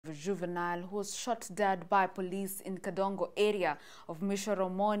a juvenile who was shot dead by police in Kadongo area of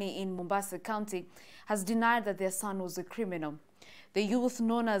Mishoromoni in Mombasa County, has denied that their son was a criminal. The youth,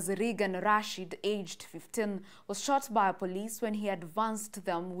 known as Regan Rashid, aged 15, was shot by police when he advanced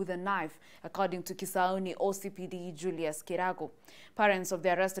them with a knife, according to Kisauni OCPD Julius Kirago. Parents of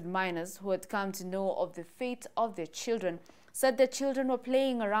the arrested minors, who had come to know of the fate of their children, said their children were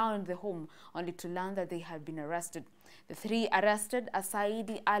playing around the home, only to learn that they had been arrested. The three arrested are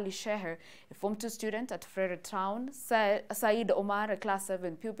Saidi Ali Sheher, a Form 2 student at Frere Town, Said Omar, a Class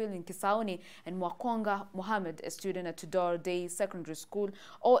 7 pupil in Kisauni, and Mwakonga Mohammed, a student at Tudor Day Secondary School,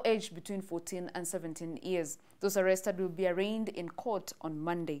 all aged between 14 and 17 years. Those arrested will be arraigned in court on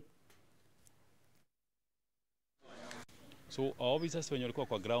Monday. So officers wenye walikuwa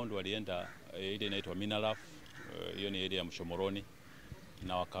kwa ground walienda ile inaitwa Minalaf, hiyo ni area ya Mshomoroni,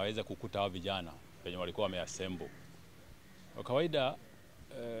 na wakaweza kukuta hao vijana wenye walikuwa wameassemble. Kwa kawaida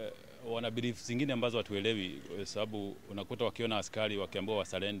wana beliefs zingine ambazo hatuelewi, sababu unakuta wakiona askari wakiambiwa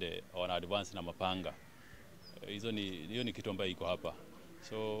wasalende wana advance na mapanga. Hiyo ni kitu ambayo iko hapa.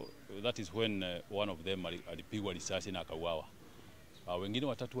 So that is when one of them alipigwa risasi na akauawa. Wengine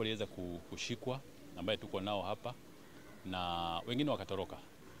watatu waliweza kushikwa ambaye tuko nao hapa, na wengine wakatoroka,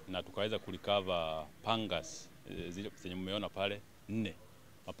 na tukaweza kulikava pangas zile zenye mmeona pale 4,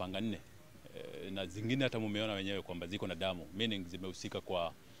 mapanga 4, na zingine hata mmeona wenyewe kwamba ziko na damu, meaning zimehusika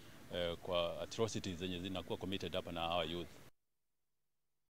kwa atrocities zenye zinakuwa committed hapa na our youth.